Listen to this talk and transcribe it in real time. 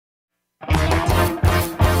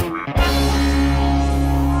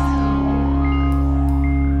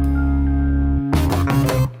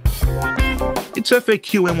It's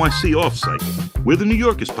FAQ NYC Offsite. We're the New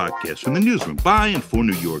Yorkers podcast from the newsroom by and for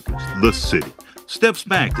New Yorkers. The city steps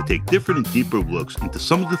back to take different and deeper looks into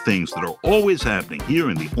some of the things that are always happening here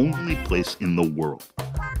in the only place in the world.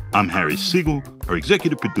 I'm Harry Siegel, our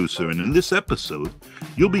executive producer, and in this episode,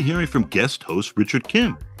 you'll be hearing from guest host Richard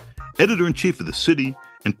Kim, editor-in-chief of The City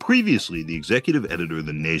and previously the executive editor of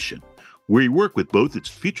The Nation, where he worked with both its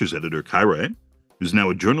features editor, Wright, who's now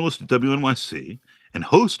a journalist at WNYC, and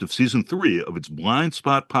host of Season 3 of its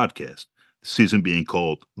Blindspot podcast, the season being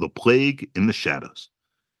called The Plague in the Shadows.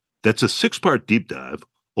 That's a 6-part deep dive,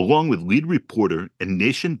 along with lead reporter and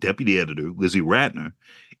Nation deputy editor Lizzy Ratner,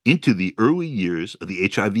 into the early years of the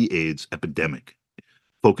HIV/AIDS epidemic,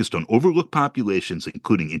 focused on overlooked populations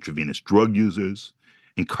including intravenous drug users,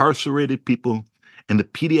 incarcerated people, and the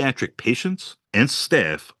pediatric patients and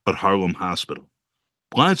staff at Harlem Hospital.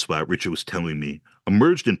 Blindspot, Richard was telling me,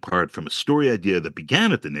 emerged in part from a story idea that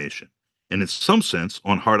began at The Nation, and in some sense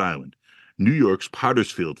on Hart Island, New York's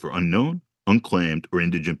potter's field for unknown, unclaimed, or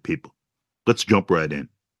indigent people. Let's jump right in.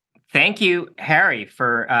 Thank you, Harry,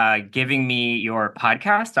 for giving me your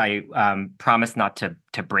podcast. I promise not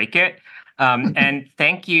to break it. And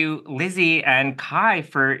thank you, Lizzy and Kai,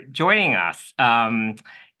 for joining us.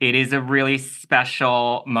 It is a really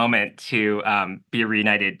special moment to be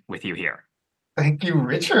reunited with you here. Thank you,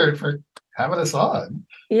 Richard, for having us on.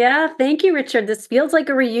 Yeah, thank you, Richard. This feels like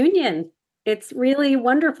a reunion. It's really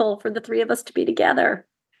wonderful for the three of us to be together.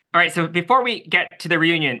 All right, so before we get to the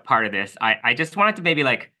reunion part of this, I just wanted to maybe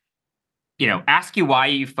ask you why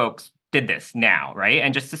you folks did this now, right?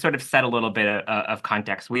 And just to sort of set a little bit of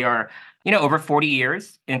context. We are, over 40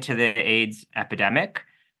 years into the AIDS epidemic.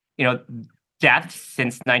 Deaths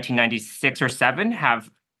since 1996 or 7 have,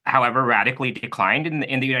 however, radically declined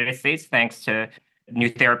in the United States thanks to new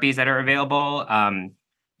therapies that are available.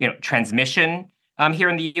 Transmission here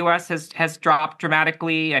in the U.S. has dropped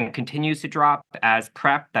dramatically and continues to drop as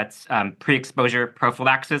PrEP. That's pre-exposure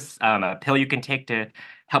prophylaxis, a pill you can take to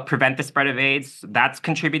help prevent the spread of AIDS. That's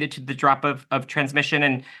contributed to the drop of transmission.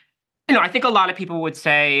 And I think a lot of people would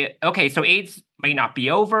say, okay, so AIDS may not be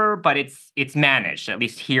over, but it's managed, at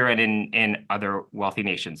least here and in other wealthy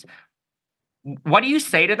nations. What do you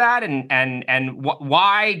say to that, and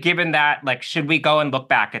why, given that, should we go and look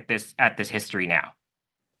back at this history now?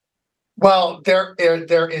 Well, there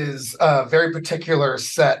is a very particular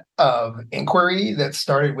set of inquiry that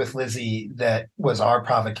started with Lizzy that was our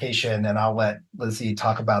provocation, and I'll let Lizzy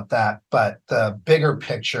talk about that. But the bigger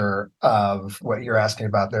picture of what you're asking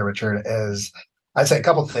about there, Richard, is I'd say a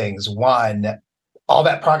couple things. One, all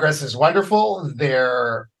that progress is wonderful.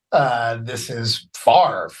 This is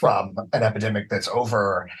far from an epidemic that's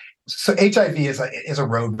over. So HIV is a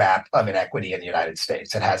roadmap of inequity in the United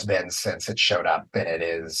States. It has been since it showed up, and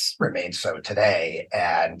it remains so today.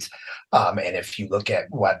 And if you look at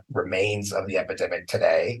what remains of the epidemic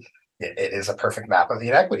today, it is a perfect map of the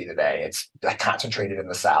inequity today. It's concentrated in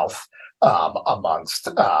the South amongst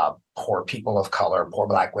poor people of color, poor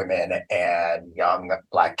Black women, and young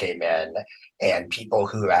Black gay men, and people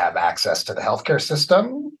who have access to the healthcare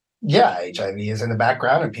system. Yeah, HIV is in the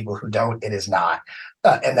background, and people who don't, it is not.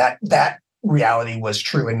 And that reality was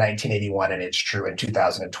true in 1981, and it's true in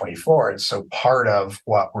 2024. And so part of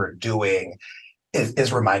what we're doing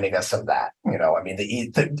is reminding us of that.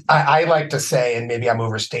 I like to say, and maybe I'm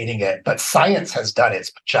overstating it, but science has done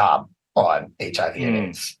its job on HIV and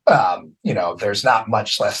AIDS. There's not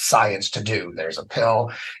much less science to do. There's a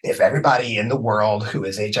pill. If everybody in the world who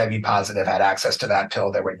is HIV positive had access to that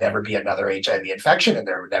pill, there would never be another HIV infection, and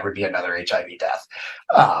there would never be another HIV death.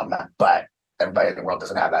 But everybody in the world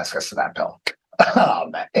doesn't have access to that pill.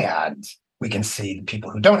 And we can see the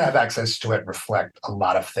people who don't have access to it reflect a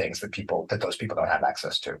lot of things that those people don't have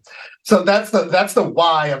access to. So that's the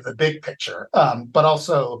why of the big picture. But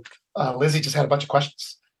also, Lizzy just had a bunch of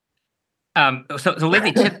questions. So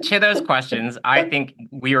Lizzy, to those questions, I think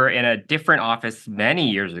we were in a different office many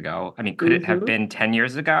years ago. I mean, could it have been 10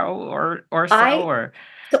 years ago or so?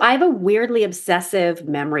 So I have a weirdly obsessive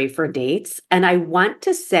memory for dates, and I want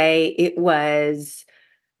to say it was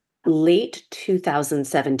late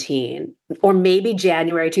 2017 or maybe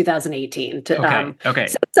January 2018. Okay.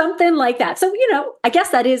 So something like that. So, I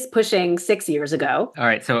guess that is pushing 6 years ago. All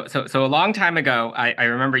right. So a long time ago, I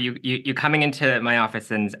remember you coming into my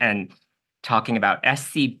office and talking about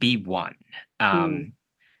SCB1.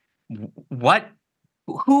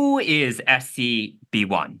 Who is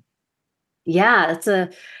SCB1? Yeah,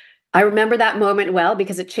 I remember that moment well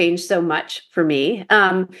because it changed so much for me.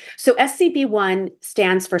 So SCB1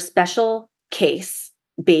 stands for Special Case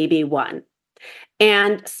Baby 1.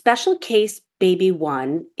 And Special Case Baby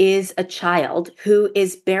One is a child who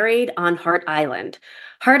is buried on Hart Island.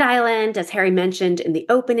 Hart Island, as Harry mentioned in the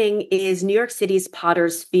opening, is New York City's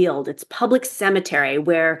Potter's Field. It's public cemetery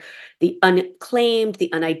where the unclaimed,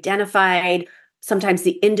 the unidentified, sometimes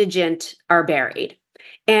the indigent are buried.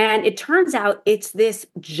 And it turns out it's this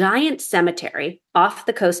giant cemetery off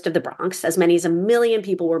the coast of the Bronx. As many as 1 million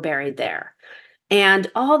people were buried there.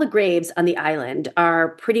 And all the graves on the island are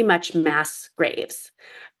pretty much mass graves.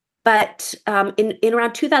 But in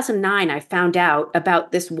around 2009, I found out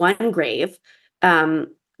about this one grave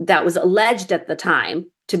that was alleged at the time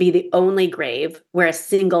to be the only grave where a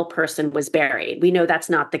single person was buried. We know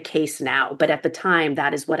that's not the case now, but at the time,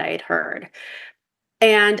 that is what I had heard.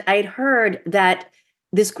 And I had heard that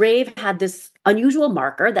this grave had this unusual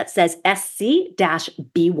marker that says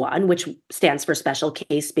SC-B1, which stands for Special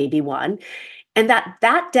Case Baby One, and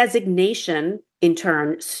that designation in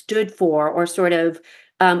turn stood for, or sort of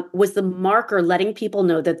was the marker letting people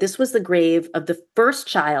know that this was the grave of the first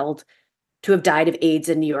child to have died of AIDS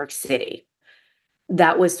in New York City.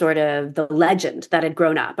 That was sort of the legend that had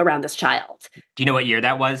grown up around this child. Do you know what year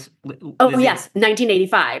that was? Oh, yes,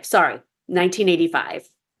 1985. Sorry, 1985.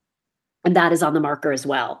 And that is on the marker as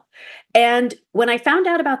well. And when I found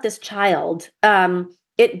out about this child,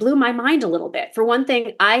 it blew my mind a little bit. For one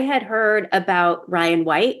thing, I had heard about Ryan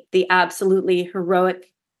White, the absolutely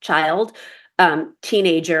heroic child,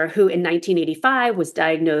 teenager who in 1985 was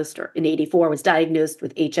diagnosed, or in 84 was diagnosed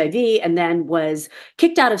with HIV, and then was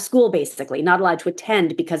kicked out of school, basically, not allowed to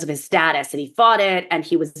attend because of his status. And he fought it, and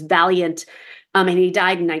he was valiant, and he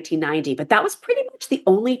died in 1990. But that was pretty much the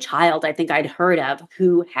only child I think I'd heard of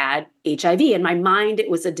who had HIV. In my mind,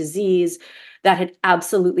 it was a disease that had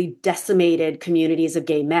absolutely decimated communities of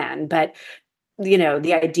gay men. But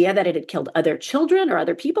the idea that it had killed other children or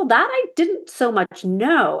other people, that I didn't so much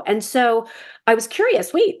know. And so I was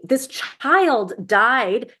curious, wait, this child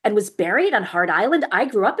died and was buried on Hart Island. I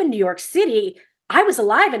grew up in New York City. I was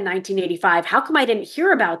alive in 1985. How come I didn't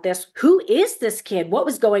hear about this? Who is this kid? What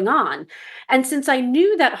was going on? And since I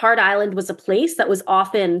knew that Hart Island was a place that was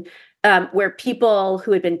often where people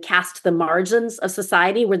who had been cast to the margins of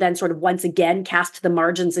society were then sort of once again cast to the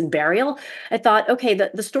margins in burial, I thought, okay,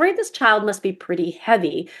 the story of this child must be pretty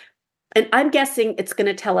heavy. And I'm guessing it's going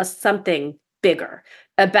to tell us something bigger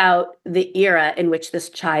about the era in which this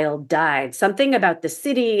child died, something about the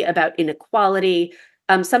city, about inequality,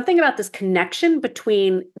 something about this connection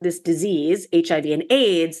between this disease, HIV and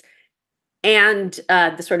AIDS, and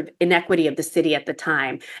the sort of inequity of the city at the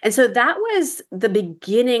time. And so that was the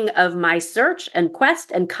beginning of my search and quest.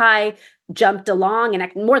 And Kai jumped along,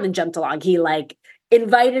 and more than jumped along, he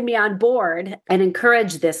invited me on board and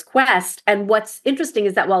encouraged this quest. And what's interesting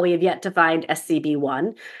is that while we have yet to find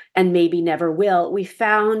SCB1, and maybe never will, we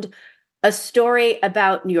found a story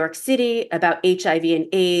about New York City, about HIV and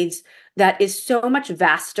AIDS that is so much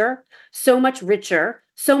vaster, so much richer,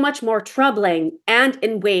 so much more troubling, and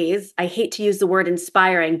in ways, I hate to use the word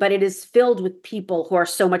inspiring, but it is filled with people who are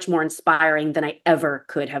so much more inspiring than I ever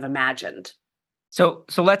could have imagined. So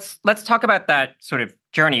let's talk about that sort of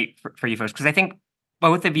journey for you folks, because I think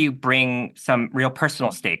both of you bring some real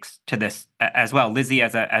personal stakes to this as well. Lizzy,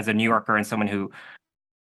 as a New Yorker and someone who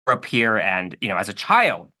grew up here and as a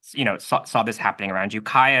child saw this happening around you.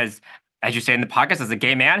 Kai, as you say in the podcast, as a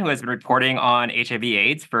gay man who has been reporting on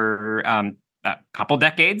HIV/AIDS for a couple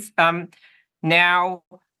decades now.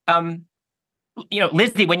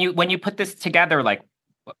 Lizzy, when you put this together,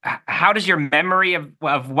 how does your memory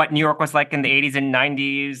of what New York was like in the 80s and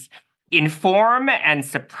 90s inform and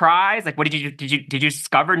surprise? What did you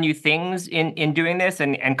discover new things in doing this?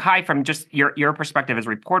 And Kai, from just your perspective as a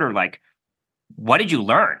reporter, what did you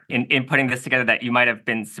learn in putting this together that you might have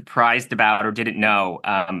been surprised about or didn't know,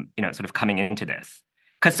 sort of coming into this?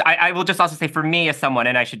 Because I will just also say, for me as someone,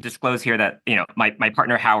 and I should disclose here that, my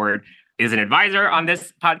partner Howard is an advisor on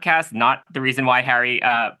this podcast, not the reason why Harry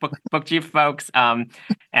booked you folks. I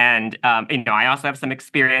also have some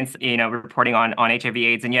experience, reporting on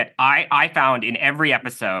HIV/AIDS, and yet I found in every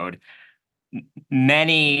episode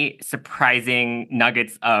many surprising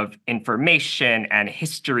nuggets of information and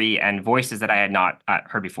history and voices that I had not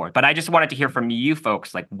heard before. But I just wanted to hear from you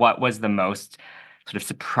folks, what was the most sort of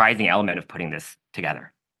surprising element of putting this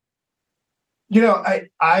together?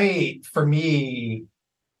 For me,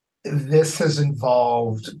 this has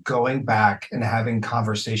involved going back and having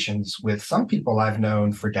conversations with some people I've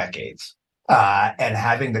known for decades, and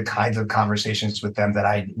having the kinds of conversations with them that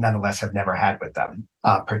I nonetheless have never had with them,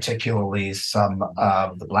 particularly some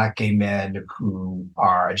of the Black gay men who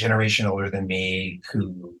are a generation older than me,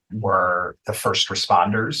 who were the first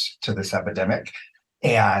responders to this epidemic.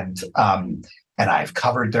 And and I've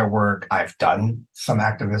covered their work. I've done some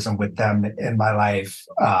activism with them in my life.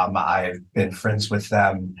 I've been friends with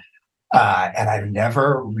them. And I've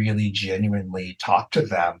never really genuinely talked to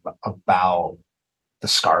them about the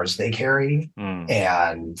scars they carry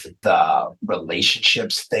and the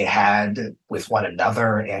relationships they had with one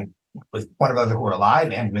another and with one another who are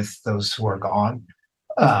alive and with those who are gone.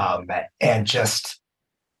 And just,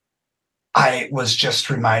 I was just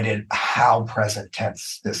reminded how present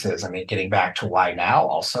tense this is. I mean, getting back to why now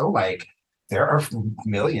also, like, there are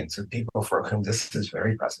millions of people for whom this is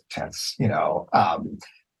very present tense,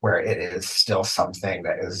 where it is still something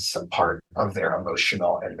that is a part of their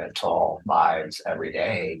emotional and mental lives every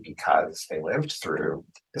day because they lived through,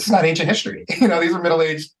 this is not ancient history. These are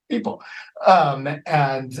middle-aged people.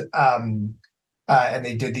 And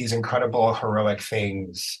they did these incredible heroic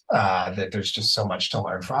things that there's just so much to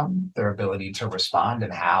learn from, their ability to respond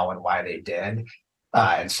and how and why they did.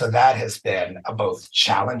 And so that has been a both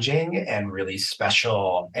challenging and really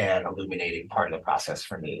special and illuminating part of the process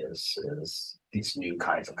for me is these new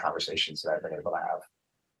kinds of conversations that I've been able to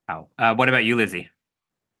have. Wow. What about you, Lizzy?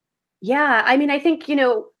 Yeah, I mean, I think,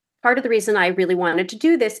 part of the reason I really wanted to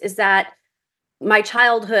do this is that my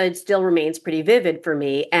childhood still remains pretty vivid for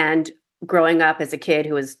me. And growing up as a kid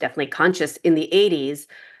who was definitely conscious in the 80s,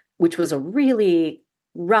 which was a really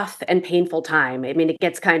rough and painful time. I mean, it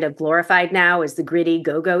gets kind of glorified now as the gritty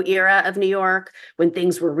go-go era of New York when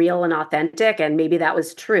things were real and authentic, and maybe that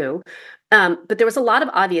was true. But there was a lot of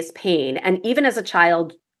obvious pain. And even as a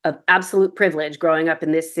child of absolute privilege growing up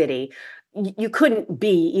in this city, you couldn't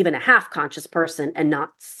be even a half-conscious person and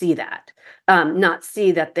not see that. Not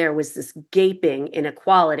see that there was this gaping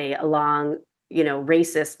inequality along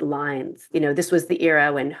racist lines. This was the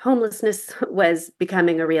era when homelessness was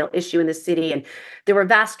becoming a real issue in the city. And there were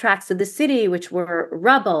vast tracts of the city which were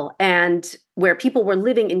rubble and where people were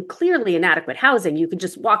living in clearly inadequate housing. You could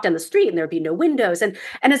just walk down the street and there'd be no windows. And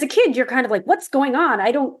as a kid, you're kind of like, what's going on?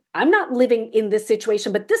 I'm not living in this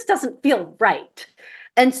situation, but this doesn't feel right.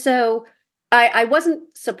 And so I wasn't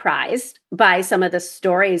surprised by some of the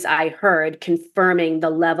stories I heard confirming the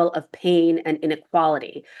level of pain and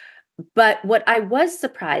inequality. But what I was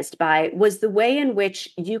surprised by was the way in which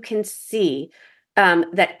you can see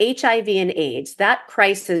that HIV and AIDS, that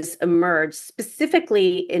crisis emerged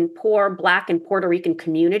specifically in poor Black and Puerto Rican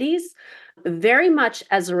communities, very much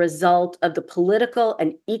as a result of the political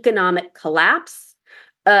and economic collapse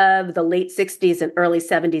of the late 60s and early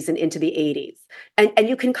 70s and into the 80s. And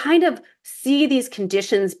you can kind of see these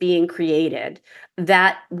conditions being created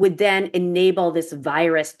that would then enable this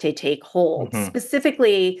virus to take hold.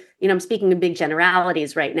 Specifically, I'm speaking in big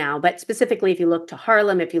generalities right now, but specifically if you look to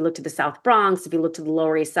Harlem, if you look to the South Bronx, if you look to the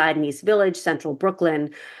Lower East Side and East Village, Central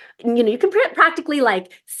Brooklyn, you can practically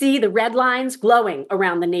see the red lines glowing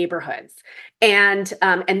around the neighborhoods. And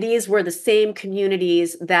these were the same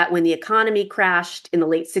communities that when the economy crashed in the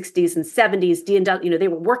late 60s and 70s, they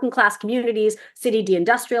were working class communities, city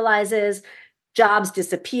deindustrializes, jobs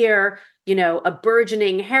disappear, a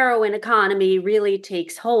burgeoning heroin economy really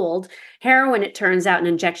takes hold. Heroin, it turns out, and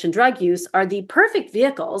injection drug use are the perfect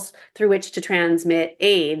vehicles through which to transmit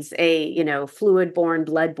AIDS, a, fluid-borne,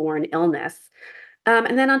 blood-borne illness.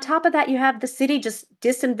 And then on top of that, you have the city just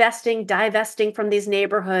disinvesting, divesting from these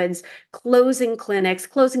neighborhoods, closing clinics,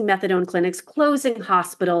 closing methadone clinics, closing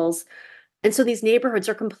hospitals. And so these neighborhoods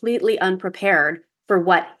are completely unprepared for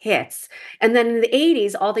what hits. And then in the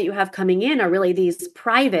 80s, all that you have coming in are really these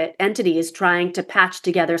private entities trying to patch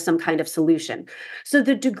together some kind of solution. So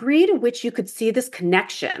the degree to which you could see this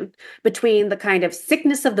connection between the kind of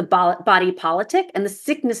sickness of the body politic and the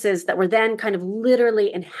sicknesses that were then kind of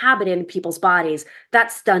literally inhabited in people's bodies,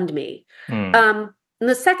 that stunned me. And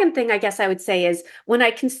the second thing I guess I would say is when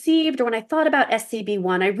I conceived or when I thought about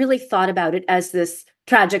SCB1, I really thought about it as this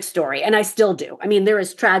tragic story. And I still do. I mean, there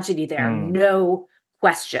is tragedy there, no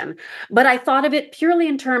question. But I thought of it purely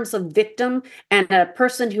in terms of victim and a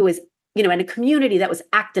person who is, in a community that was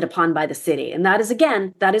acted upon by the city. And that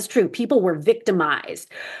is true. People were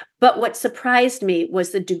victimized. But what surprised me was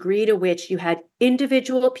the degree to which you had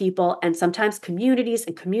individual people and sometimes communities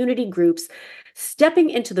and community groups stepping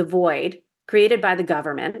into the void created by the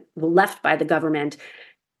government, left by the government,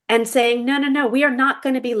 and saying, no, we are not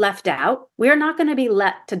going to be left out. We are not going to be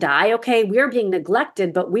let to die. Okay, we're being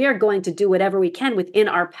neglected, but we are going to do whatever we can within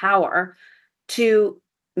our power to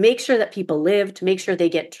make sure that people live, to make sure they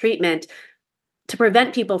get treatment. to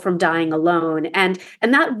prevent people from dying alone. And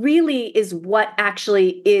that really is what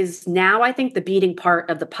actually is now, I think, the beating part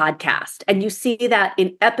of the podcast. And you see that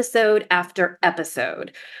in episode after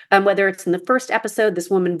episode, whether it's in the first episode, this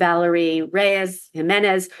woman, Valerie Reyes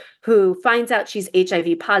Jimenez, who finds out she's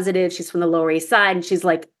HIV positive. She's from the Lower East Side. And she's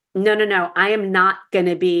like, no, I am not going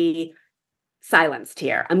to be silenced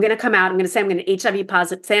here. I'm going to come out. I'm going to say I'm an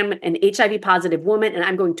HIV positive woman, and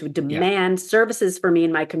I'm going to demand services for me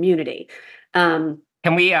in my community. Can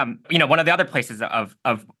we, one of the other places of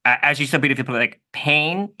as you so beautifully put, like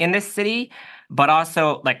pain in this city, but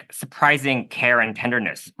also like surprising care and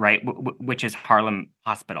tenderness, right? Which is Harlem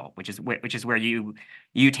Hospital, which is where you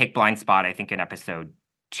take Blindspot, I think, in episode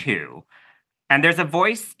 2. And there's a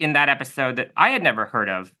voice in that episode that I had never heard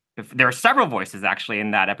of. There are several voices actually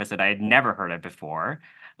in that episode I had never heard of before.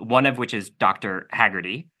 One of which is Dr.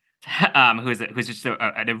 Haggerty, who's just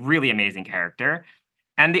a really amazing character.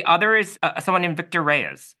 And the other is someone named Victor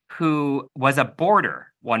Reyes, who was a boarder,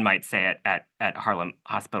 one might say, at Harlem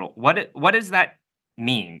Hospital. What does that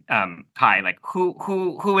mean, Kai? Like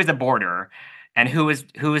who is a boarder, and who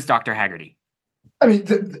is Dr. Haggerty? I mean,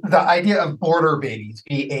 the idea of border babies,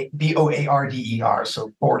 BOARDER,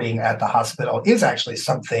 so boarding at the hospital, is actually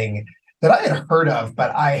something that I had heard of,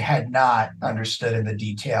 but I had not understood in the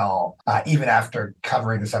detail, even after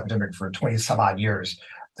covering this epidemic for 20 some odd years,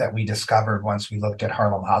 that we discovered once we looked at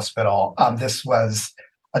Harlem Hospital. This was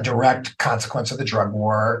a direct consequence of the drug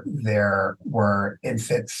war. There were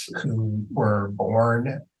infants who were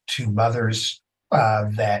born to mothers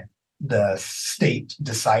that the state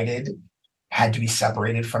decided had to be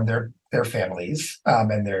separated from their families.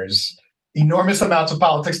 And there's enormous amounts of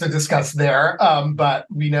politics to discuss there. But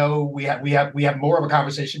we know we have more of a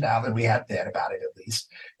conversation now than we had then about it, at least.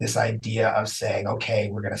 This idea of saying, okay,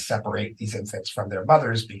 we're going to separate these infants from their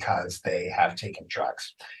mothers because they have taken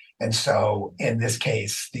drugs. And so in this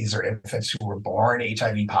case, these are infants who were born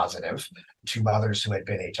HIV positive to mothers who had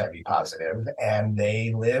been HIV positive, and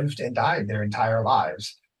they lived and died their entire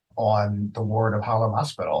lives on the ward of Harlem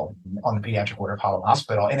Hospital, on the pediatric ward of Harlem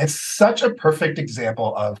Hospital. And it's such a perfect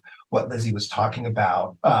example of what Lizzy was talking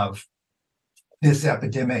about, of this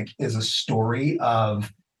epidemic is a story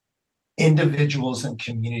of individuals and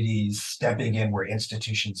communities stepping in where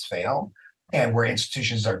institutions fail and where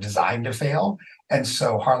institutions are designed to fail. And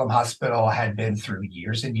so Harlem Hospital had been through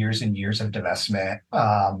years and years and years of divestment,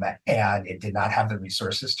 and it did not have the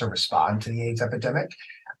resources to respond to the AIDS epidemic.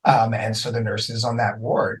 And so the nurses on that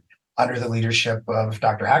ward, under the leadership of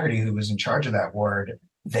Dr. Haggerty, who was in charge of that ward,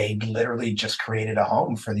 they literally just created a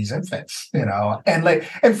home for these infants,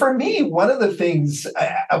 And for me, one of the things,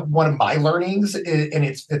 one of my learnings, and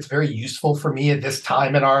it's very useful for me at this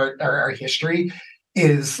time in our history,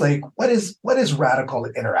 is like what is radical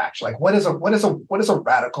interaction? Like what is a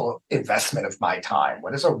radical investment of my time?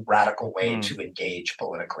 What is a radical way to engage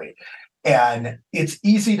politically? And it's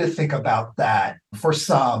easy to think about that for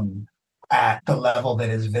some at the level that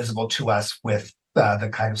is visible to us with the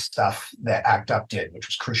kind of stuff that ACT UP did, which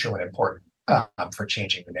was crucial and important for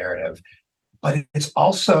changing the narrative. But it's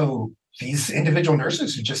also these individual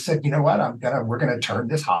nurses who just said, you know what, we're gonna turn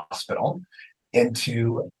this hospital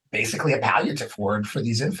into basically a palliative ward for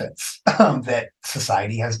these infants that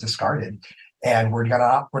society has discarded. And we're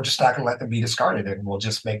just not gonna let them be discarded, and we'll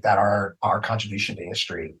just make that our contribution to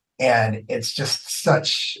history. And it's just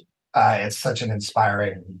such an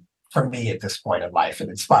inspiring, for me at this point in life, an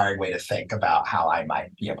inspiring way to think about how I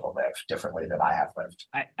might be able to live differently than I have lived.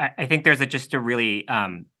 I think there's just a really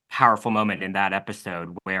powerful moment in that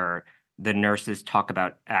episode where the nurses talk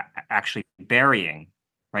about actually burying,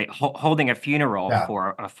 right, holding a funeral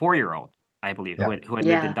for a 4-year-old, I believe, who had lived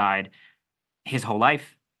and died his whole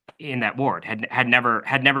life in that ward, had never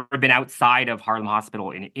been outside of Harlem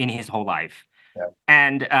Hospital in his whole life. Yeah.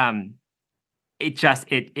 And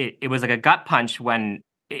it was like a gut punch when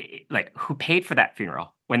who paid for that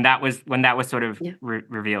funeral when that was sort of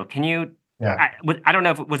revealed. Can you? Yeah. I don't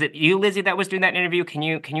know if was it you, Lizzy, that was doing that interview. Can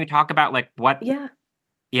you talk about like what?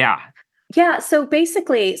 Yeah. So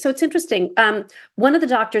basically, it's interesting. One of the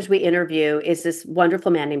doctors we interview is this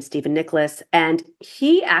wonderful man named Stephen Nicholas, and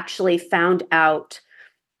he actually found out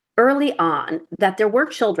early on that there were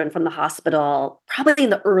children from the hospital, probably in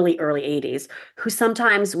the early 80s, who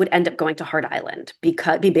sometimes would end up going to Hart Island,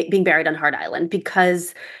 being buried on Hart Island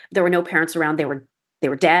because there were no parents around. They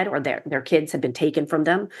were dead, or their kids had been taken from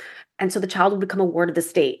them. And so the child would become a ward of the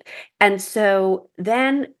state. And so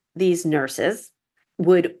then these nurses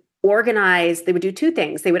would organize, they would do two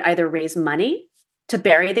things. They would either raise money to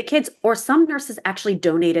bury the kids, or some nurses actually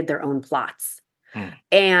donated their own plots.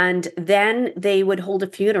 And then they would hold a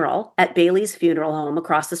funeral at Bailey's Funeral Home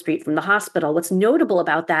across the street from the hospital. What's notable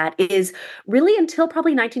about that is really until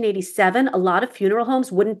probably 1987, a lot of funeral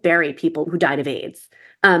homes wouldn't bury people who died of AIDS.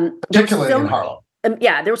 Particularly in Harlem.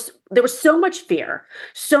 Yeah, there was so much fear,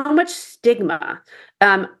 so much stigma,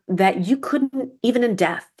 that you couldn't, even in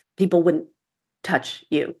death, people wouldn't touch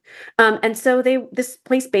you. And so this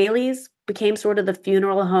place, Bailey's, became sort of the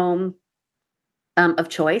funeral home of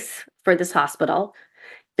choice for this hospital.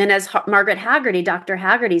 And as Margaret Haggerty, Dr.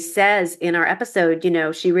 Haggerty says in our episode,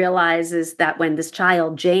 she realizes that when this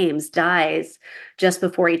child, James, dies just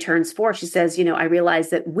before he turns 4, she says, I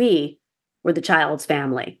realized that we were the child's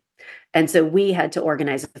family. And so we had to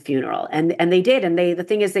organize a funeral. And they did. And the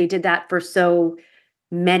thing is, they did that for so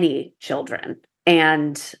many children.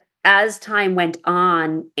 And as time went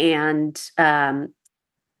on and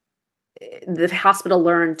the hospital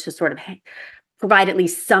learned to sort of provide at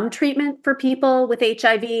least some treatment for people with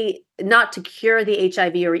HIV, not to cure the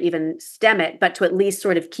HIV or even stem it, but to at least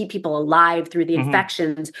sort of keep people alive through the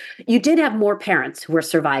infections, you did have more parents who were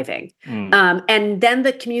surviving. And then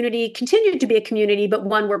the community continued to be a community, but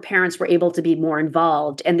one where parents were able to be more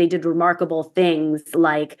involved. And they did remarkable things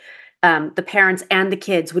like the parents and the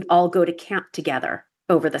kids would all go to camp together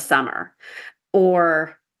over the summer.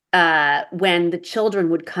 Or when the children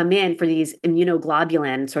would come in for these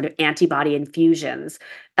immunoglobulin sort of antibody infusions,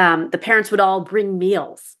 the parents would all bring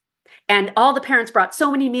meals. And all the parents brought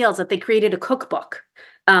so many meals that they created a cookbook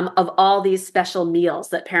of all these special meals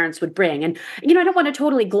that parents would bring. And, I don't want to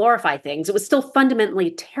totally glorify things. It was still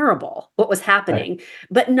fundamentally terrible what was happening. Right.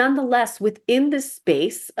 But nonetheless, within this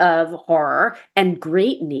space of horror and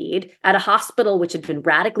great need at a hospital which had been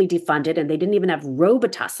radically defunded, and they didn't even have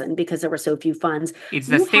Robitussin because there were so few funds. It's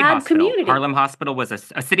the state hospital. Community. Harlem Hospital was a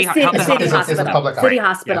city hospital. City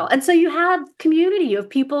hospital. Yeah. And so you have community. You have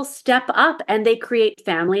people step up and they create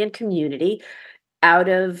family and community out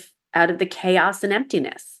of the chaos and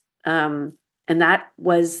emptiness. And that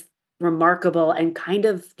was remarkable and kind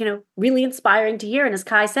of, really inspiring to hear. And as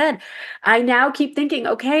Kai said, I now keep thinking,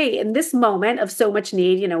 okay, in this moment of so much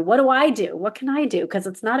need, what do I do? What can I do? Because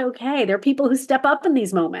it's not okay. There are people who step up in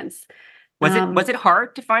these moments. Was it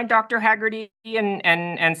hard to find Dr. Haggerty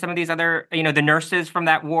and some of these other, the nurses from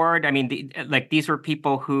that ward? I mean, these were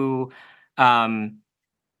people who, Dr.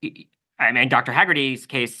 Haggerty's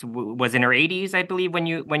case was in her 80s, I believe, when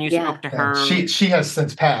you spoke to her. She has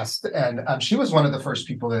since passed, and she was one of the first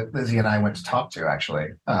people that Lizzy and I went to talk to, actually,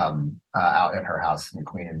 out at her house in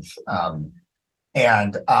Queens.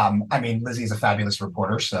 Lizzy's a fabulous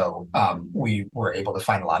reporter, so we were able to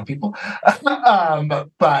find a lot of people.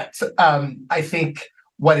 But I think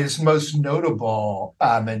what is most notable,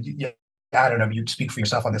 I don't know if you'd speak for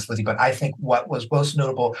yourself on this, Lizzy, but I think what was most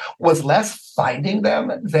notable was less finding them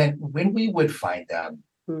than when we would find them.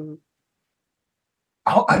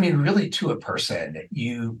 Really to a person,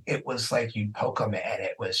 it was like you'd poke them and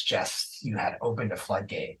it was just, you had opened a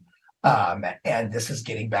floodgate. And this is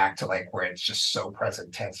getting back to where it's just so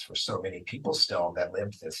present tense for so many people still that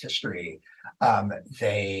lived this history.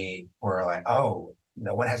 They were like, oh,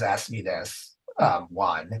 no one has asked me this,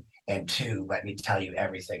 one. And 2, let me tell you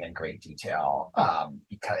everything in great detail.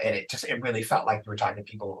 Because it really felt like we were talking to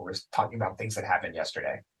people who were talking about things that happened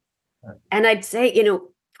yesterday. And I'd say,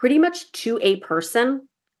 pretty much to a person,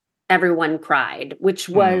 everyone cried, which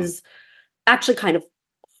was actually kind of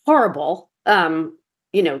horrible, to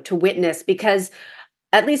witness, because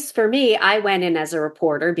at least for me, I went in as a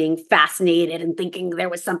reporter being fascinated and thinking there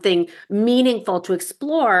was something meaningful to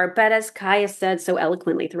explore. But as Kaya said so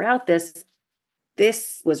eloquently throughout this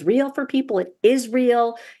was real for people. It is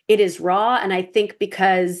real. It is raw. And I think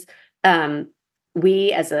because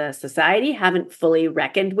we as a society haven't fully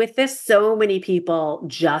reckoned with this, so many people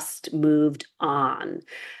just moved on,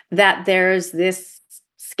 that there's this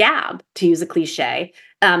scab, to use a cliche,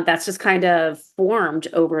 that's just kind of formed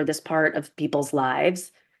over this part of people's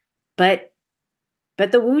lives. But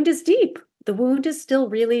the wound is deep. The wound is still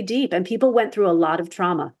really deep. And people went through a lot of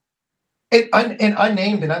trauma. And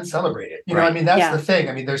unnamed and uncelebrated. That's the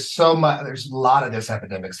thing. There's a lot of this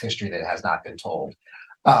epidemic's history that has not been told.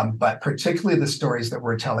 But particularly the stories that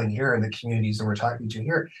we're telling here and the communities that we're talking to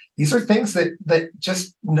here, these are things that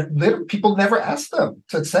just people never ask them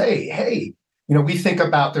to say, hey, we think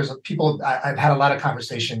about, I've had a lot of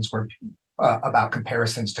conversations about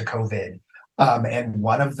comparisons to COVID. And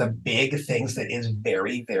one of the big things that is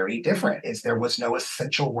very, very different is there was no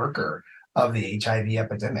essential worker of the HIV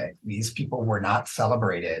epidemic. These people were not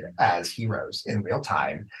celebrated as heroes in real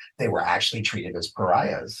time. They were actually treated as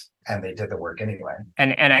pariahs, and they did the work anyway.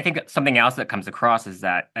 And I think something else that comes across is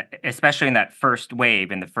that, especially in that first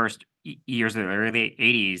wave, in the first years of the early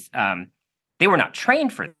 80s, they were not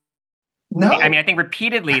trained for. No. I mean, I think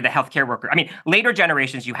repeatedly the healthcare worker. I mean, later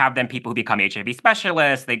generations, you have them people who become HIV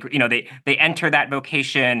specialists. They enter that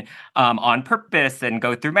vocation on purpose and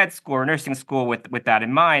go through med school or nursing school with that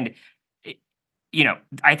in mind.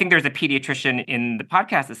 I think there's a pediatrician in the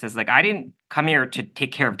podcast that says, like, I didn't come here to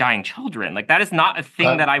take care of dying children. Like, that is not a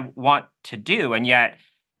thing that I want to do. And yet,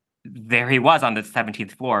 there he was on the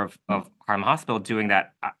 17th floor of Harlem Hospital doing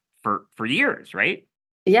that for years, right?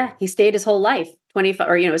 Yeah, he stayed his whole life, 25,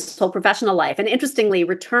 or his whole professional life, and interestingly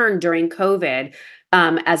returned during COVID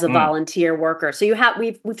as a volunteer worker. So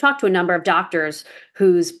we've talked to a number of doctors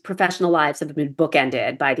whose professional lives have been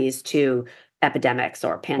bookended by these two epidemics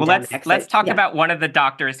or pandemics. Well, let's talk about one of the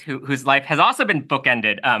doctors whose life has also been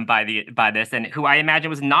bookended by this, and who I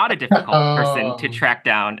imagine was not a difficult person to track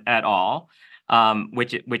down at all.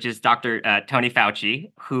 Which is Dr. Tony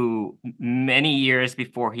Fauci, who many years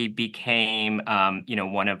before he became,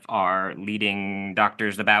 one of our leading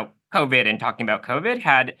doctors about COVID and talking about COVID,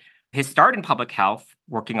 had his start in public health,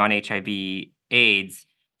 working on HIV/AIDS.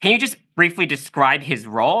 Can you just briefly describe his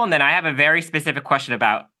role? And then I have a very specific question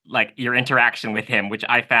about like your interaction with him, which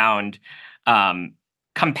I found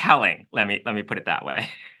compelling. Let me put it that way.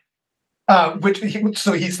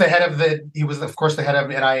 So he's he was of course the head of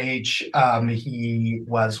NIH. He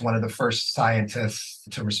was one of the first scientists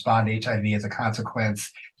to respond to HIV as a consequence.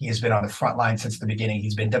 He has been on the front line since the beginning.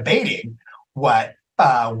 He's been debating what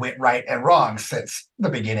went right and wrong since the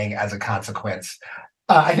beginning as a consequence.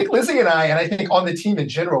 I think Lizzy and I think on the team in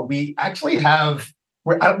general, we actually we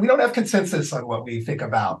don't have consensus on what we think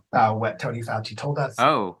about what Tony Fauci told us.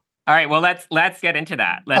 Oh, all right. Well, let's get into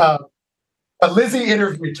that. Lizzy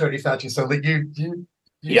interviewed Tony Fauci, so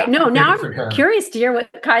now I'm curious to hear what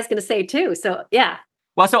Kai's going to say too. So yeah.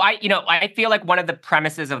 Well, so I feel like one of the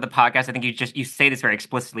premises of the podcast, I think you say this very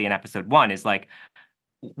explicitly in episode 1, is like,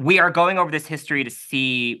 we are going over this history to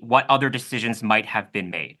see what other decisions might have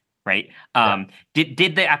been made, right? Yeah.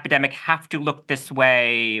 Did the epidemic have to look this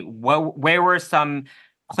way? Where were some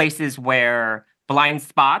places where blind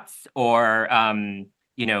spots or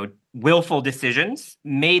willful decisions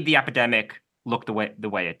made the epidemic look the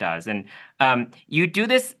way it does? And you do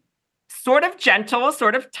this sort of gentle,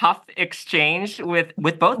 sort of tough exchange with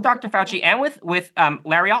both Dr. Fauci and with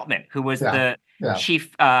Larry Altman, who was the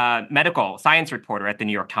chief medical science reporter at the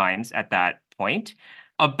New York Times at that point,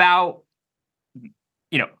 about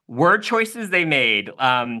word choices they made,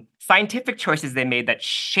 scientific choices they made that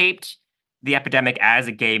shaped the epidemic as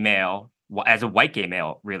a white gay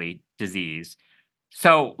male, really, disease.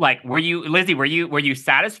 So, like, Lizzy, were you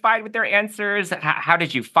satisfied with their answers? How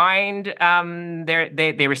did you find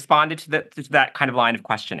they responded to that kind of line of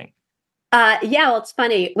questioning? Well, it's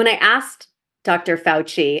funny. When I asked Dr.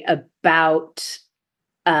 Fauci about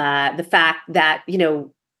the fact that,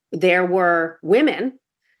 there were women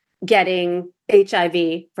getting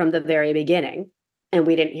HIV from the very beginning, and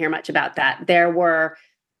we didn't hear much about that. There were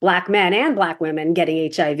Black men and Black women getting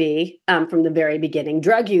HIV from the very beginning,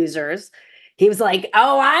 drug users. He was like,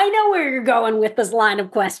 oh, I know where you're going with this line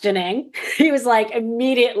of questioning. He was like,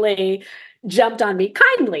 immediately jumped on me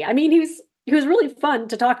kindly. I mean, he was really fun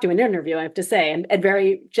to talk to in an interview, I have to say, and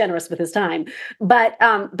very generous with his time. But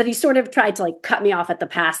he sort of tried to like cut me off at the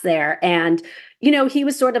pass there. And, he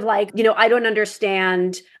was sort of like, I don't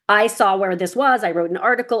understand. I saw where this was. I wrote an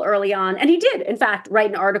article early on. And he did, in fact, write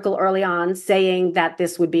an article early on saying that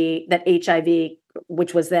that HIV,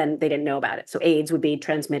 which was then, they didn't know about it. So AIDS would be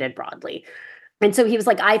transmitted broadly. And so he was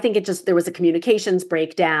like, I think there was a communications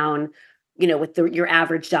breakdown, with your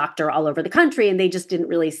average doctor all over the country, and they just didn't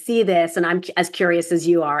really see this. And I'm as curious as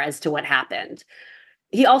you are as to what happened.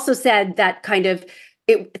 He also said that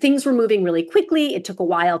things were moving really quickly. It took a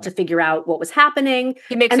while to figure out what was happening.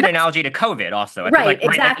 He makes an analogy to COVID also. Right,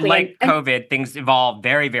 exactly. Like COVID, things evolved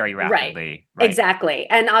very, very rapidly. Right, exactly.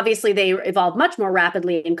 And obviously they evolved much more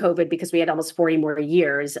rapidly in COVID because we had almost 40 more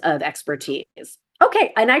years of expertise.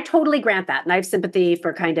 Okay, and I totally grant that. And I have sympathy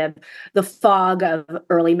for kind of the fog of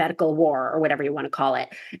early medical war or whatever you want to call it.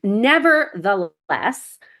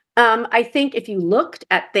 Nevertheless, I think if you looked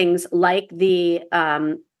at things like the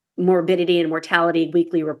morbidity and mortality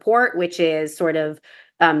weekly report, which is sort of,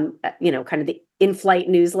 kind of the in-flight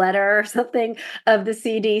newsletter or something of the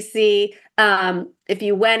CDC. If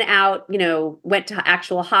you went to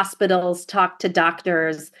actual hospitals, talked to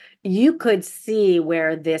doctors, you could see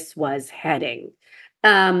where this was heading.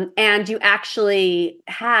 And you actually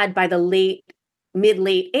had, by the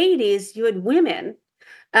mid-late 80s, you had women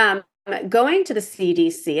going to the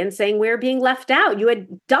CDC and saying we're being left out. You had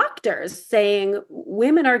doctors saying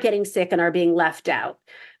women are getting sick and are being left out.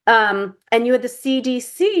 And you had the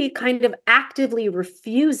CDC kind of actively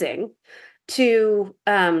refusing to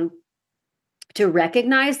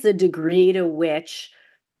recognize the degree to which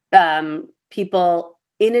people,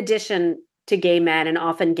 in addition to gay men and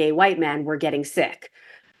often gay white men, were getting sick.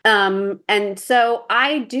 And so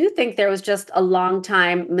I do think there was just a long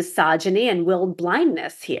time misogyny and willed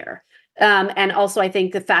blindness here. And also, I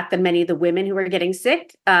think the fact that many of the women who were getting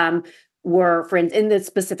sick were, in this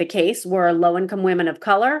specific case, were low-income women of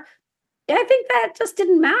color. I think that just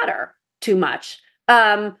didn't matter too much.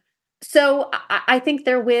 So I think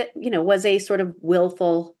there was a sort of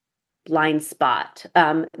willful blind spot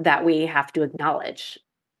that we have to acknowledge.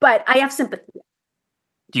 But I have sympathy.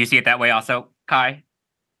 Do you see it that way also, Kai?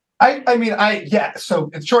 Yeah.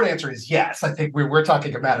 So the short answer is yes. I think we're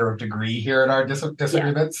talking a matter of degree here in our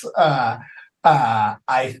disagreements. Yeah.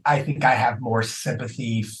 I think I have more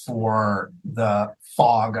sympathy for the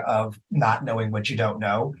fog of not knowing what you don't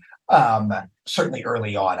know. Certainly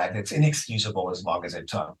early on, it's inexcusable as long as it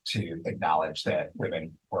took to acknowledge that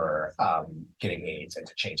women were getting AIDS and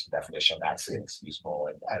to change the definition. That's inexcusable.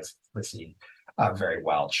 And as Lizzy very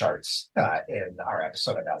well charts in our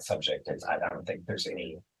episode on that subject, I don't think there's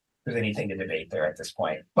anything to debate there at this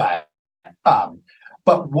point. The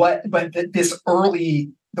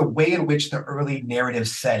way in which the early narrative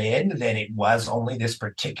set in that it was only this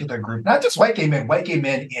particular group, not just white gay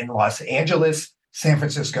men in Los Angeles, San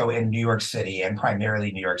Francisco, and New York City, and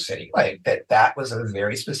primarily New York City, like that was a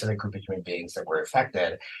very specific group of human beings that were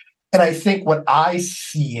affected. And I think what I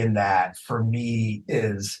see in that for me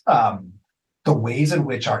is the ways in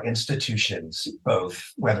which our institutions,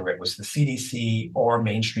 both whether it was the CDC or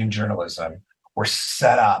mainstream journalism, were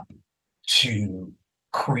set up to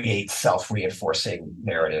create self-reinforcing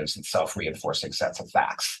narratives and self-reinforcing sets of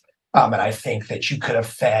facts. And I think that you could have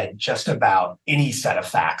fed just about any set of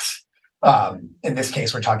facts. In this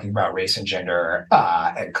case, we're talking about race and gender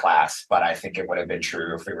and class, but I think it would have been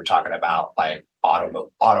true if we were talking about like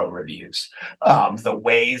auto reviews. The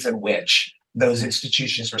ways in which those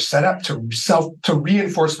institutions were set up to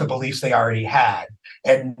reinforce the beliefs they already had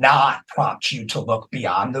and not prompt you to look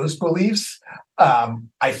beyond those beliefs.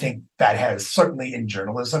 I think that has certainly in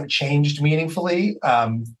journalism changed meaningfully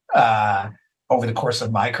over the course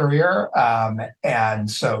of my career.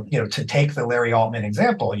 And so, to take the Larry Altman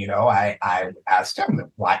example, I asked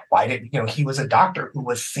him why did, he was a doctor who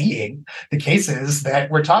was seeing the cases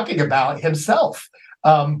that we're talking about himself,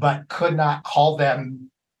 but could not call them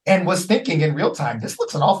and was thinking in real time, this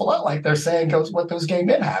looks an awful lot like they're saying what those gay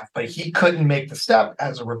men have. But he couldn't make the step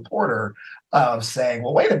as a reporter of saying,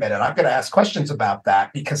 well, wait a minute, I'm going to ask questions about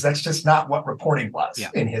that because that's just not what reporting was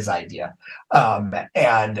in his idea. That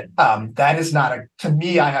is not to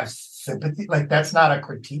me, I have sympathy. Like, that's not a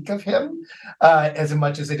critique of him as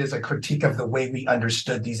much as it is a critique of the way we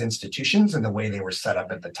understood these institutions and the way they were set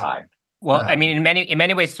up at the time. Well, I mean, in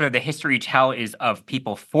many ways, sort of the history you tell is of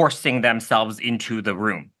people forcing themselves into the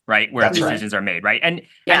room, right, where decisions are made, right? And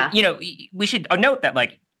we should note that,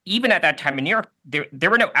 like, even at that time in New York,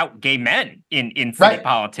 there were no out gay men in city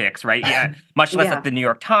politics, right? Yeah, much less at the New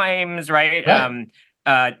York Times, right?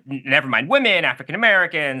 Never mind women, African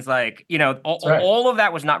Americans, like, all of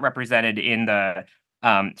that was not represented in the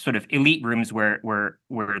sort of elite rooms where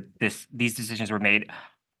these decisions were made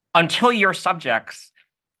until your subjects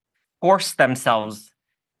force themselves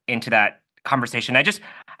into that conversation. I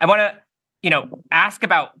want to, ask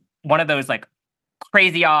about one of those like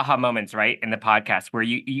crazy aha moments, right, in the podcast where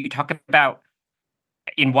you talk about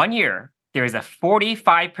in 1 year, there is a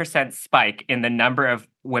 45% spike in the number of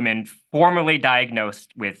women formally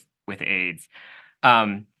diagnosed with AIDS.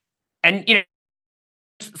 And,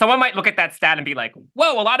 someone might look at that stat and be like,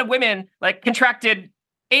 whoa, a lot of women like contracted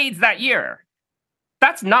AIDS that year.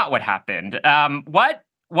 That's not what happened.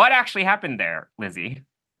 What actually happened there, Lizzy?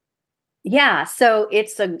 Yeah, so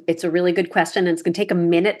it's a really good question, and it's going to take a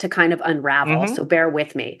minute to kind of unravel, so bear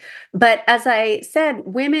with me. But as I said,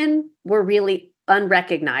 women were really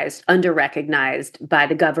unrecognized, underrecognized by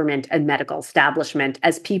the government and medical establishment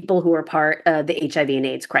as people who were part of the HIV and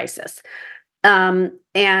AIDS crisis. And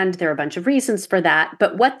there are a bunch of reasons for that.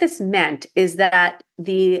 But what this meant is that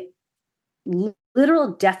the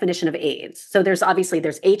literal definition of AIDS. So there's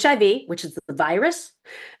HIV, which is the virus,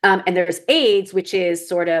 and there's AIDS, which is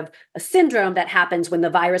sort of a syndrome that happens when the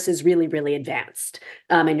virus is really, really advanced,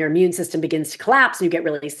 and your immune system begins to collapse and you get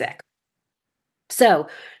really sick. So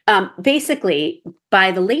basically,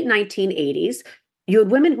 by the late 1980s, you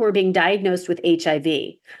had women who were being diagnosed with HIV,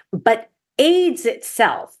 but AIDS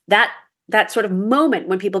itself, that sort of moment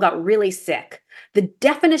when people got really sick, the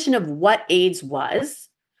definition of what AIDS was,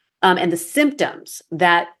 and the symptoms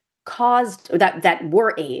that caused, or that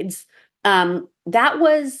were AIDS, that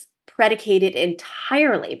was predicated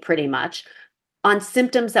entirely, pretty much, on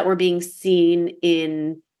symptoms that were being seen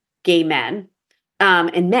in gay men,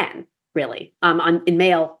 and men, really, in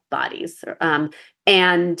male bodies,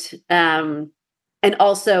 and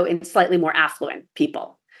also in slightly more affluent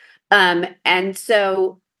people. And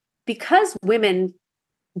so, because women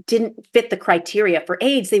didn't fit the criteria for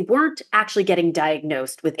AIDS, they weren't actually getting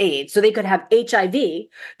diagnosed with AIDS. So they could have HIV,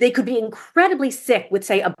 they could be incredibly sick with,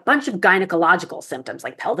 say, a bunch of gynecological symptoms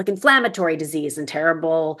like pelvic inflammatory disease and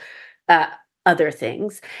terrible other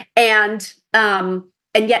things, and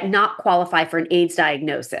yet not qualify for an AIDS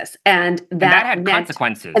diagnosis. And that had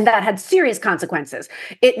consequences. And that had serious consequences.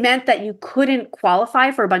 It meant that you couldn't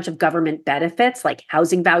qualify for a bunch of government benefits like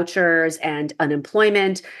housing vouchers and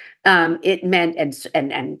unemployment. It meant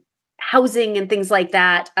and housing and things like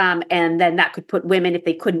that. And then that could put women, if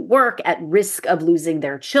they couldn't work, at risk of losing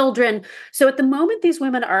their children. So at the moment, these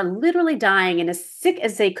women are literally dying, and as sick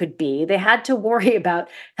as they could be, they had to worry about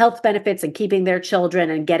health benefits and keeping their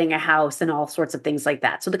children and getting a house and all sorts of things like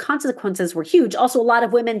that. So the consequences were huge. Also, a lot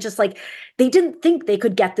of women just they didn't think they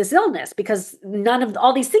could get this illness because none of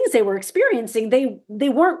all these things they were experiencing, they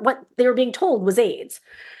weren't what they were being told was AIDS.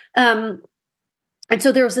 And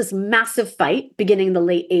so there was this massive fight beginning in the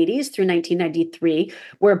late 80s through 1993,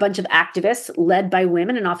 where a bunch of activists led by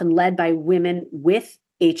women, and often led by women with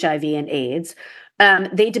HIV and AIDS,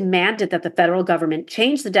 they demanded that the federal government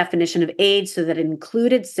change the definition of AIDS so that it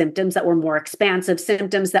included symptoms that were more expansive,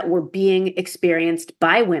 symptoms that were being experienced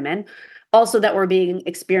by women, also that were being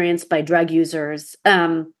experienced by drug users.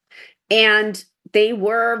 And they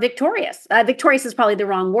were victorious. Victorious is probably the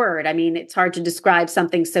wrong word. I mean, it's hard to describe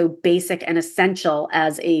something so basic and essential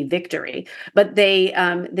as a victory. But they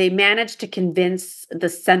managed to convince the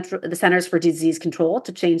Centers for Disease Control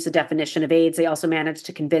to change the definition of AIDS. They also managed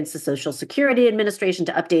to convince the Social Security Administration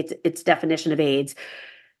to update its definition of AIDS,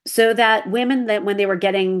 so that women, that when they were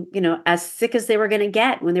getting, as sick as they were going to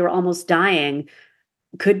get, when they were almost dying,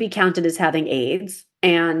 could be counted as having AIDS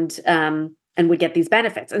and would get these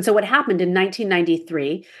benefits. And so what happened in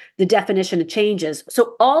 1993, the definition changes.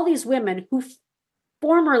 So all these women who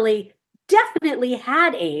formerly definitely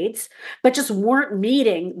had AIDS, but just weren't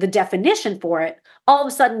meeting the definition for it, all of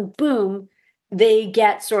a sudden, boom, they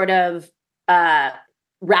get sort of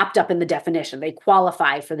wrapped up in the definition. They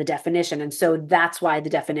qualify for the definition. And so that's why the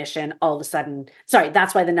definition all of a sudden,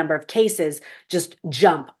 that's why the number of cases just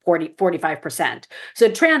jump 45%. So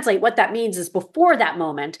to translate, what that means is before that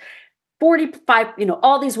moment, 45,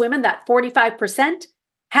 all these women, that 45%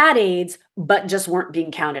 had AIDS, but just weren't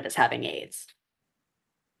being counted as having AIDS.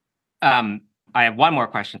 I have one more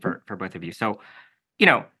question for both of you. So,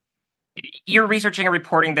 you're researching and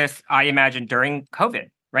reporting this, I imagine, during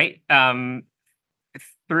COVID, right?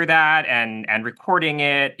 Through that and recording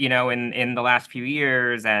it, in the last few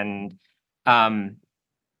years, and I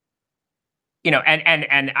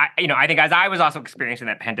think as I was also experiencing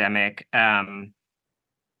that pandemic,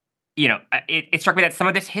 it struck me that some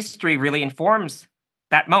of this history really informs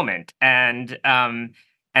that moment, and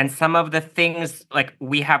some of the things like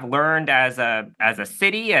we have learned as a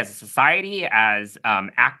city, as a society, as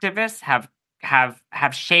activists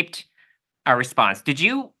have shaped our response. Did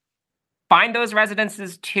you find those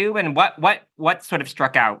resonances too, and what sort of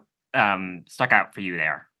stuck out for you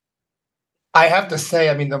there? I have to say,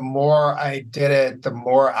 I mean, the more I did it, the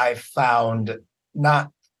more I found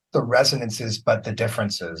not the resonances, but the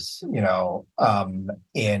differences,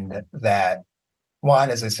 in that.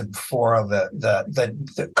 One, as I said before,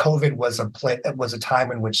 the COVID was a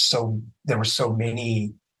time in which there were so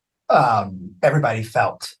many. Everybody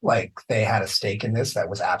felt like they had a stake in this. That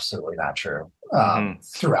was absolutely not true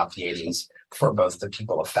throughout the 80s for both the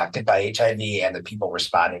people affected by HIV and the people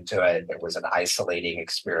responding to it. It was an isolating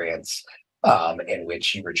experience in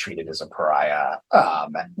which you were treated as a pariah.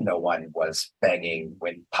 No one was banging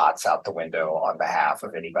pots out the window on behalf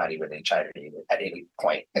of anybody with HIV at any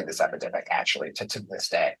point in this epidemic, actually, to this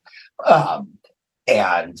day.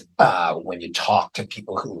 And when you talk to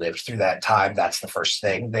people who lived through that time, that's the first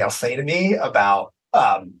thing they'll say to me about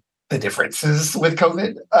the differences with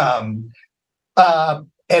COVID.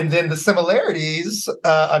 And then the similarities,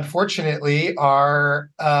 unfortunately, are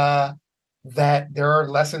that there are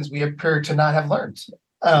lessons we appear to not have learned.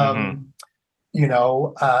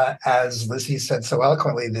 As Lizzy said so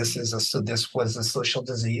eloquently, this was a social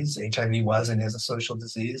disease. HIV was and is a social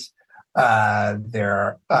disease. All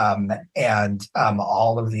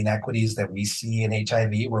of the inequities that we see in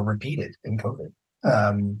HIV were repeated in COVID.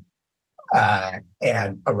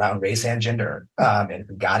 And around race and gender, and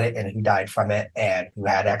who got it and who died from it, and who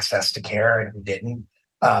had access to care and who didn't.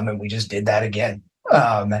 And we just did that again.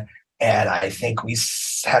 And I think we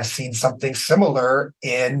have seen something similar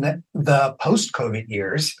in the post-COVID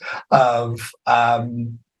years of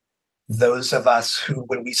those of us who,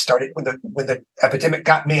 when the epidemic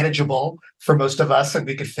got manageable for most of us, and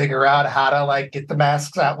we could figure out how to like get the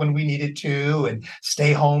masks out when we needed to and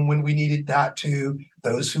stay home when we needed not to,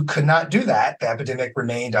 those who could not do that, the epidemic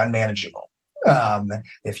remained unmanageable.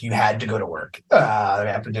 If you had to go to work,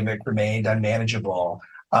 the epidemic remained unmanageable.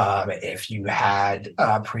 If you had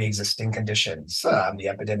pre-existing conditions, the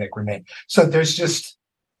epidemic remained. So there's just,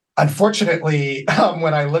 unfortunately,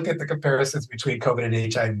 when I look at the comparisons between COVID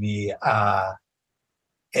and HIV,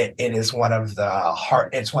 it is one of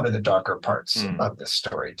the darker parts of this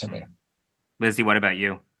story to me. Lizzy, what about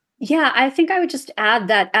you? Yeah, I think I would just add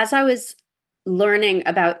that as I was learning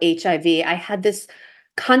about HIV, I had this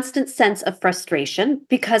constant sense of frustration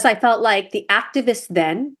because I felt like the activists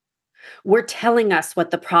then were telling us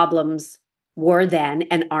what the problems were then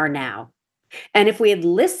and are now. And if we had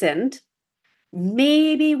listened,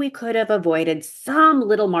 maybe we could have avoided some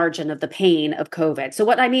little margin of the pain of COVID. So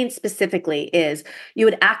what I mean specifically is you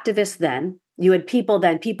had activists then, you had people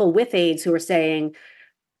with AIDS who were saying,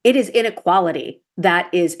 it is inequality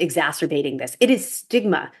that is exacerbating this. It is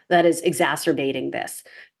stigma that is exacerbating this.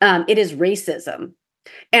 It is racism.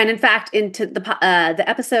 And in fact, into the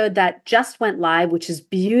episode that just went live, which is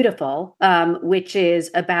beautiful, which is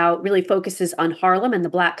really focuses on Harlem and the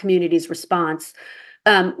Black community's response,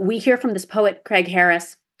 we hear from this poet, Craig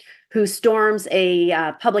Harris, who storms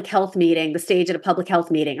a public health meeting, the stage at a public health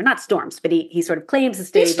meeting, or not storms, but he sort of claims the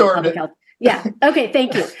stage at public health. Yeah. Okay.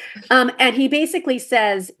 Thank you. And he basically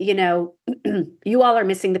says, you all are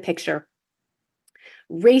missing the picture.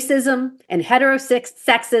 Racism and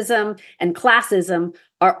heterosexism and classism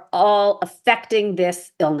are all affecting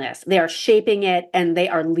this illness. They are shaping it and they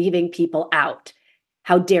are leaving people out.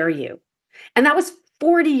 How dare you? And that was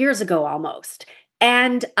 40 years ago almost.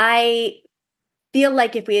 And I feel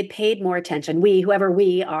like if we had paid more attention, whoever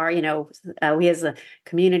we are, we as a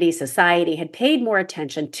community, society, had paid more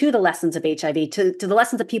attention to the lessons of HIV, to the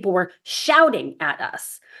lessons that people were shouting at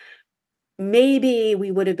us, maybe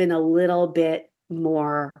we would have been a little bit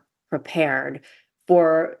more prepared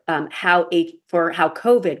for how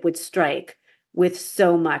COVID would strike with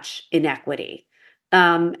so much inequity.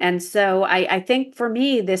 And so I think for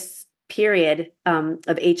me, this period of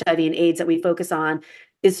HIV and AIDS that we focus on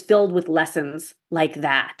is filled with lessons like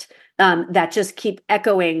that, that just keep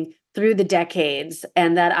echoing through the decades,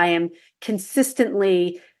 and that I am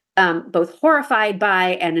consistently both horrified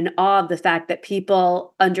by and in awe of the fact that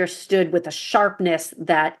people understood with a sharpness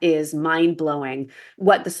that is mind-blowing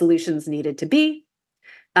what the solutions needed to be,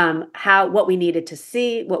 what we needed to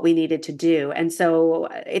see, what we needed to do. And so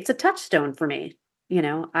it's a touchstone for me.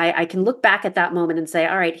 I can look back at that moment and say,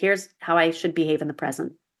 all right, here's how I should behave in the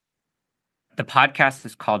present. The podcast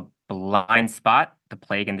is called Blindspot, The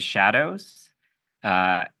Plague in the Shadows.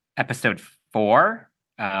 Episode 4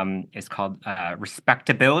 is called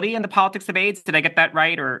Respectability in the Politics of AIDS. Did I get that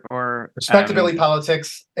right? Or Respectability,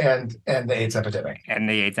 politics, and the AIDS epidemic. And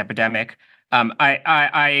the AIDS epidemic.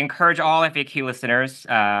 I encourage all FAQ listeners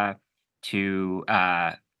to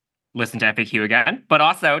listen to FAQ again, but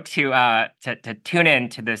also to tune in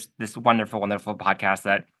to this wonderful podcast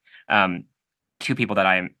that two people that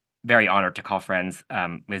I am very honored to call friends,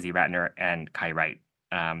 Lizzy Ratner and Wright,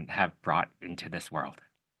 have brought into this world.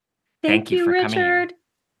 Thank you for Richard. coming here.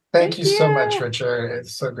 Thank you so much, Richard.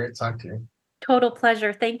 It's so great to talk to you. Total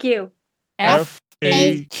pleasure. Thank you.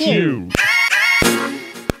 FAQ.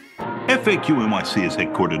 FAQ NYC is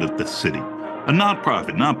headquartered at The City, a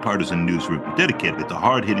nonprofit, nonpartisan newsroom dedicated to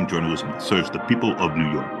hard-hitting journalism that serves the people of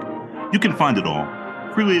New York. You can find it all,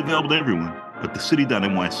 freely available to everyone, at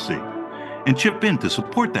thecity.nyc. And chip in to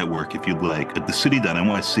support that work if you'd like at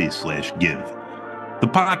thecity.nyc/give. The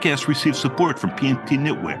podcast receives support from P&T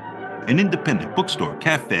Knitwear, an independent bookstore,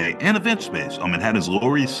 cafe, and event space on Manhattan's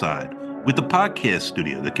Lower East Side, with a podcast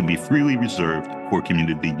studio that can be freely reserved for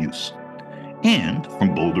community use. And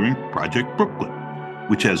from Bouldering Project Brooklyn,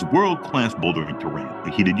 which has world-class bouldering terrain, a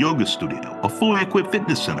heated yoga studio, a fully equipped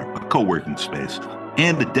fitness center, a co-working space,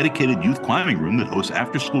 and a dedicated youth climbing room that hosts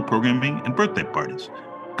after-school programming and birthday parties.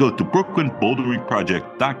 Go to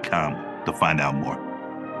brooklynboulderingproject.com to find out more.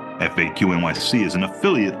 FAQ NYC is an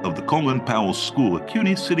affiliate of the Colin Powell School at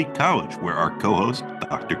CUNY City College, where our co-host,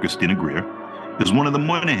 Dr. Christina Greer, is one of the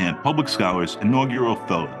Moynihan Public Scholars Inaugural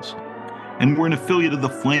Fellows. and we're an affiliate of the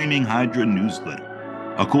Flaming Hydra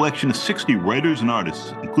newsletter, a collection of 60 writers and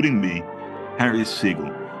artists, including me, Harry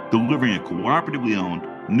Siegel, delivering a cooperatively owned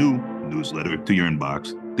new newsletter to your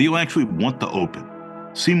inbox that you'll actually want to open.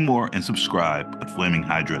 See more and subscribe at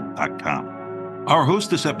flaminghydra.com. Our host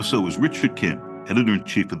this episode was Richard Kim,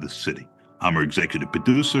 editor-in-chief of The City. I'm our executive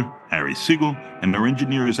producer, Harry Siegel, and our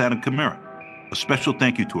engineer is Adam Camara. A special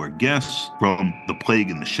thank you to our guests from The Plague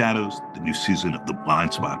in the Shadows, the new season of the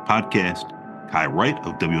Blindspot podcast, Kai Wright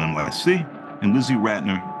of WNYC, and Lizzy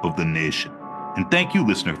Ratner of The Nation. And thank you,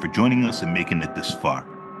 listener, for joining us and making it this far.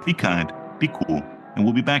 Be kind, be cool, and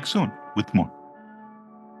we'll be back soon with more.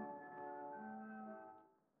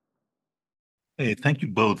 Hey, thank you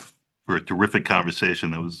both for a terrific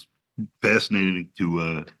conversation. That was fascinating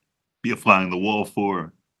to be a fly on the wall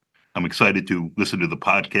for. I'm excited to listen to the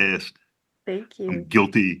podcast. Thank you. I'm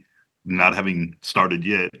guilty not having started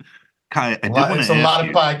yet. Kai, I did want to ask you. It's a lot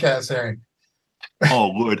of podcasts, Harry. Oh,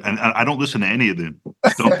 Lord. And I don't listen to any of them.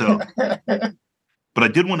 Don't tell. But I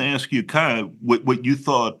did want to ask you, Kai, what you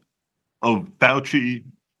thought of Fauci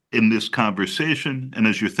in this conversation, and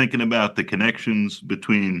as you're thinking about the connections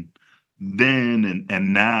between then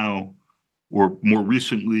and now, or more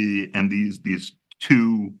recently, and these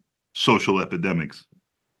two social epidemics.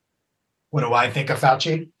 What do I think of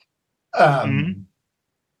Fauci?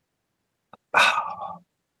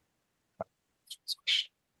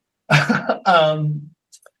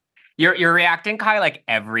 You're reacting, Kai, like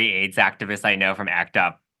every AIDS activist I know from ACT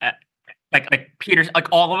UP. Like Peter's,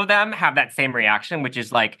 like all of them have that same reaction, which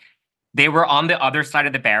is like they were on the other side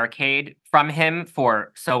of the barricade from him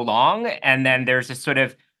for so long, and then there's this sort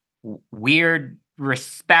of weird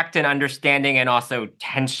respect and understanding, and also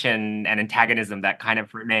tension and antagonism that kind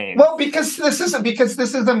of remains. Well, because this is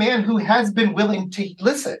a man who has been willing to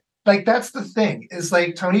listen. Like, that's the thing, is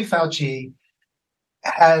like Tony Fauci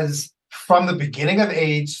has, from the beginning of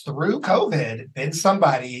AIDS through COVID, been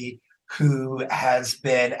somebody who has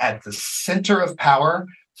been at the center of power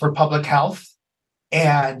for public health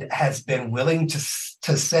and has been willing to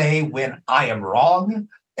say when I am wrong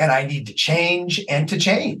and I need to change and to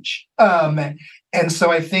change. And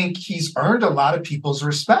so I think he's earned a lot of people's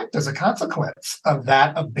respect as a consequence of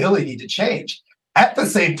that ability to change. At the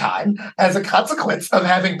same time, as a consequence of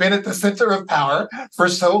having been at the center of power for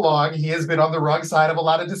so long, he has been on the wrong side of a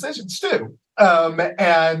lot of decisions too.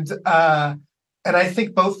 And I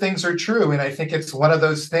think both things are true. And I think it's one of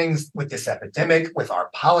those things with this epidemic, with our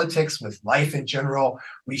politics, with life in general,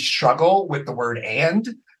 we struggle with the word and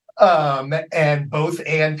both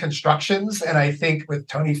and constructions. And I think with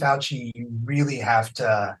Tony Fauci, you really have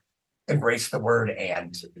to embrace the word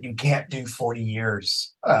and. You can't do 40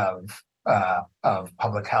 years of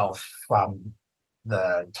public health from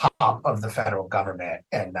the top of the federal government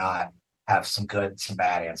and not have some good, some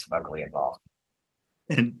bad, and some ugly involved.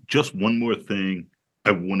 And just one more thing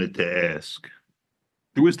I wanted to ask.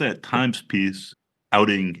 There was that Times piece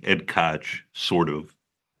outing Ed Koch, sort of,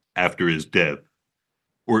 after his death.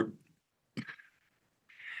 Or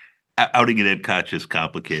outing Ed Koch is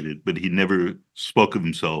complicated, but he never spoke of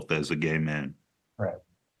himself as a gay man. Right.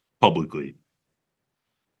 Publicly.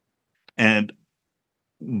 And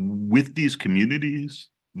with these communities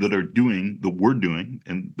that are doing the we're doing,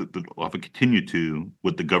 and that often continue to,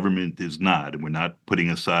 what the government is not, and we're not putting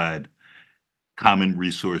aside common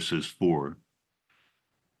resources for.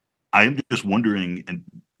 I'm just wondering, and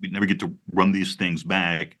we never get to run these things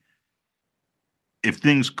back, if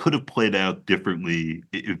things could have played out differently,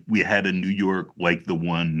 if we had a New York like the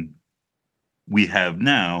one we have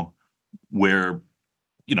now, where,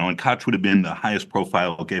 you know, and Koch would have been the highest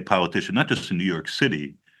profile gay politician, not just in New York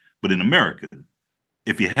City, but in America,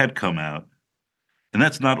 if he had come out. And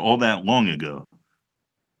that's not all that long ago.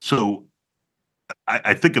 So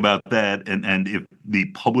I think about that, and if the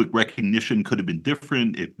public recognition could have been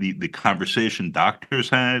different, if the conversation doctors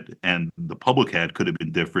had and the public had could have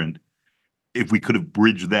been different, if we could have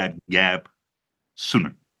bridged that gap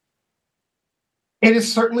sooner. It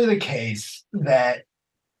is certainly the case that,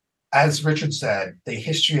 as Richard said, the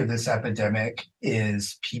history of this epidemic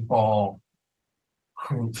is people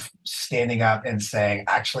who standing up and saying,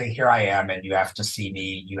 actually, here I am, and you have to see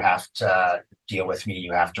me, you have to deal with me,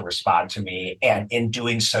 you have to respond to me, and in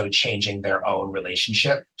doing so, changing their own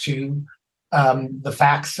relationship to the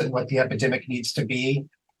facts and what the epidemic needs to be.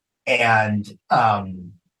 And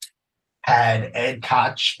had Ed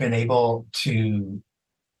Koch been able to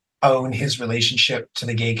own his relationship to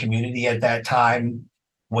the gay community at that time,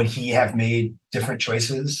 would he have made different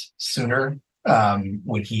choices sooner?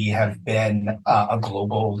 Would he have been a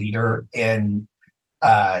global leader in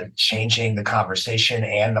changing the conversation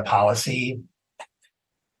and the policy?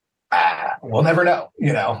 We'll never know,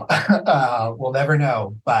 we'll never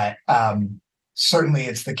know. But certainly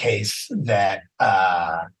it's the case that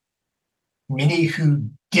many who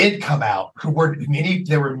did come out, there were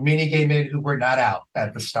many gay men who were not out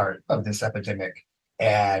at the start of this epidemic.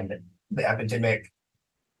 And the epidemic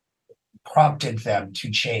prompted them to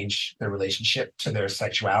change their relationship to their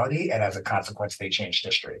sexuality. And as a consequence, they changed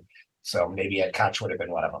history. So maybe Ed Koch would have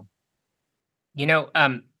been one of them.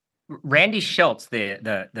 Randy Schultz, the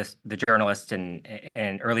journalist and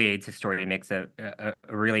early AIDS historian, makes a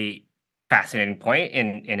really fascinating point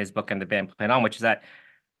in his book "And the Band Played On," which is that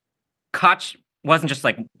Koch wasn't just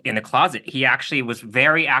like in the closet. He actually was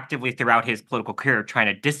very actively throughout his political career trying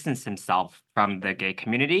to distance himself from the gay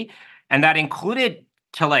community, and that included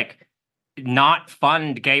to like not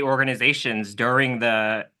fund gay organizations during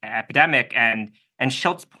the epidemic. And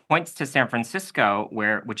Schultz points to San Francisco,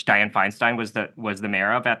 which Dianne Feinstein was the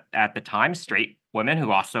mayor of at the time, straight woman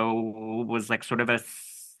who also was like sort of a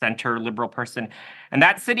center liberal person. And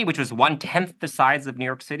that city, which was 1/10 the size of New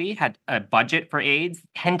York City, had a budget for AIDS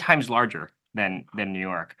 10 times larger than New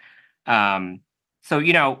York. So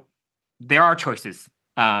there are choices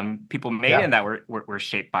people made, and that were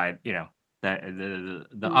shaped by the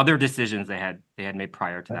other decisions they had made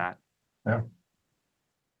prior to that. Yeah.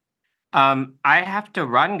 I have to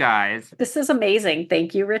run, guys. This is amazing.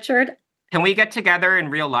 Thank you, Richard. Can we get together in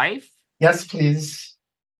real life? Yes, please.